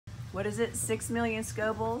What is it? 6 million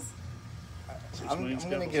Scobles? I'm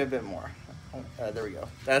gonna get a bit more. There we go.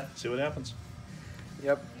 See what happens.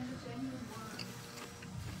 Yep.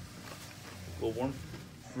 A little warm.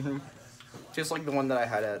 Mm-hmm. Just like the one that I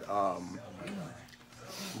had at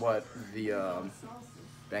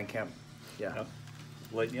band camp. Yeah. Yep.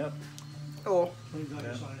 Lighten you up. Oh.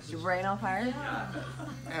 Yeah. Is your brain on fire?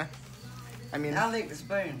 Eh. I mean. I'll lick the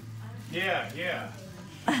spoon. Yeah.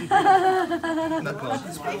 Not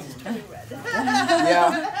close.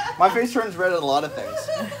 Yeah. My face turns red at a lot of things.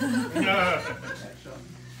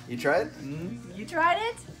 You tried? Mm-hmm. You tried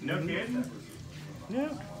it? No kidding. Yeah.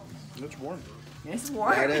 It's warm. It's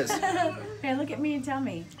warm. Yeah, it is. Hey, look at me and tell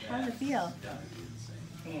me. How does it feel?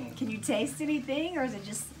 Can you taste anything, or is it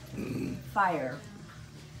just fire?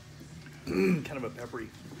 Kind of a peppery.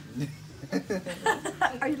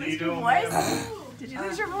 Are you losing your doing, voice? Did you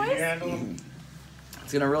lose your voice?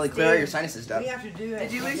 It's gonna really clear out your sinuses, We Dad. have to do it.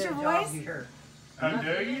 Did you lose Get your a job voice? here. Oh,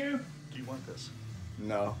 do you? Do you want this?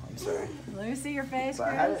 No, I'm sorry. Let me see your face, But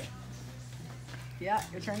I had Chris. it. Yeah,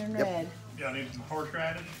 you're turning Yep. red. Y'all need some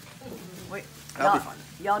horseradish? Wait, That'll be fun.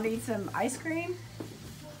 y'all need some ice cream?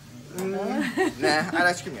 Nah, I had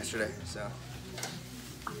ice cream yesterday, so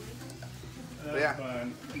That's yeah.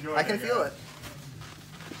 fun. Enjoy I can that, feel guys.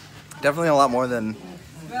 it. Definitely a lot more than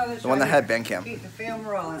Smell this the one that right had here. band camp. Keep the film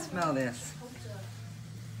rolling. Smell this.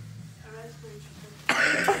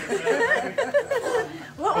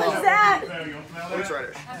 What was that? So, you want to smell that?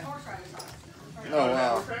 Horseradish. Oh, Oh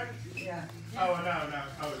wow. horseradish? Yeah. Oh, no.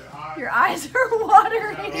 Oh, is it hot? Your eyes are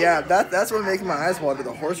watering. Yeah, that's what makes my eyes water.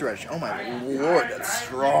 The horseradish. Oh my lord, that's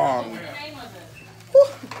strong. Whew.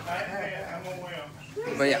 I'm gonna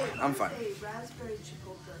win. But yeah, I'm fine.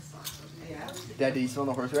 Dad, did you smell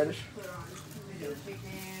the horseradish?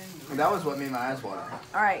 That was what made my eyes water.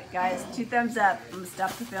 All right, guys, 2 thumbs up. I'm gonna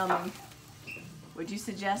stop the filming. Would you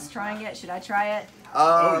suggest trying it? Should I try it?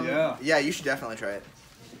 Oh, yeah. Yeah, you should definitely try it.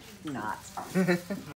 Not.